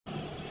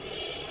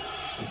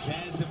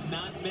Jazz have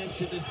not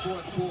missed in this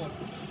fourth quarter.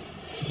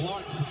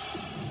 Clarkson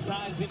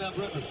sizing up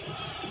Rivers.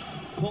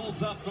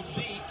 Pulls up from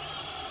deep.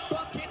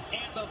 Bucket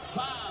and the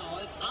foul.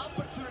 An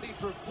opportunity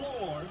for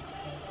four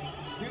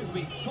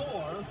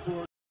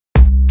for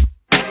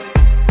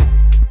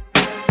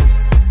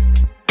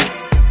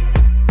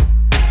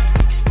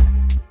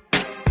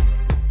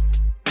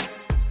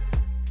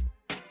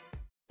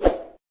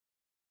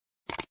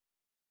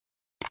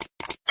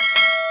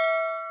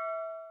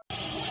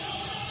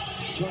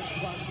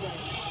Clarkson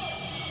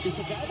is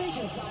the guy they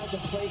designed to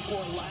play for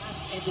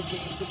last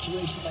end-of-game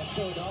situation like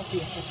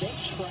Philadelphia, and they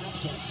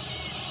trapped him.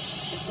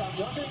 And so I'm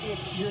wondering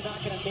if you're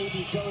not going to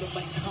maybe go to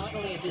Mike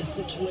Conley in this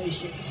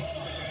situation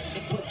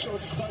and put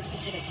Jordan Clarkson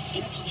in a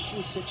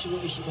catch-and-shoot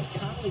situation with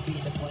Conley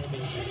being the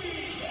playmaker.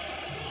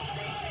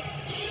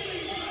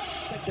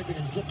 Looks like they're going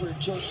to zipper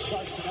Jordan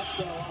Clarkson up,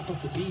 though, off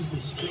of the Beasley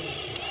screen.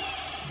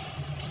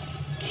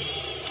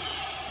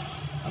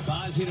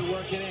 Abaji to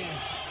work it in.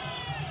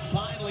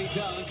 Finally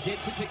does,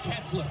 gets it to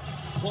Kessler.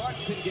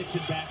 Clarkson gets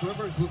it back.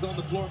 Rivers was on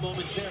the floor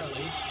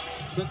momentarily.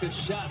 Took a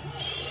shot.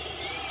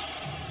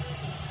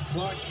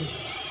 Clarkson.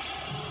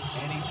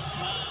 And he's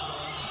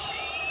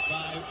fouled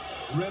by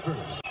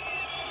Rivers.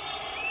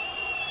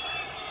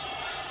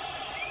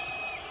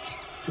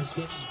 Chris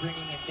Finch is bringing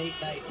in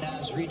Nate Knight.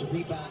 Naz Reid to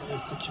rebound in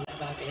this situation.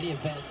 Out in any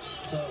event,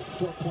 so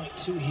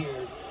 4.2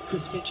 here.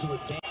 Chris Finch will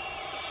advance.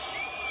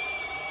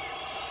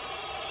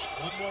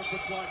 One more for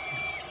Clarkson.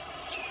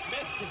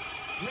 Missed it.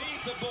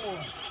 Read the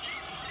board.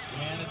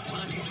 And a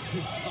timeout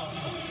is called.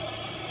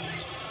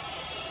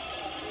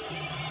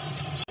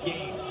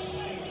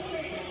 Games.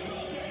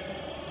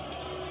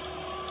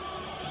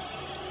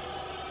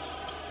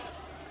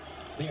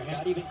 They are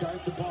not even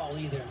guarding the ball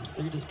either.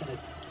 They're just going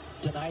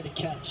to deny the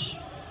catch.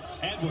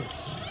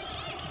 Edwards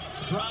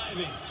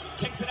driving,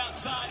 kicks it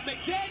outside.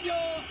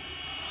 McDaniel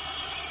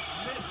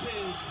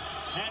misses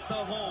at the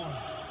horn.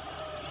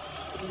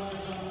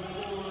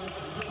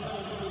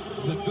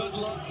 It's a good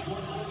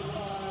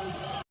look.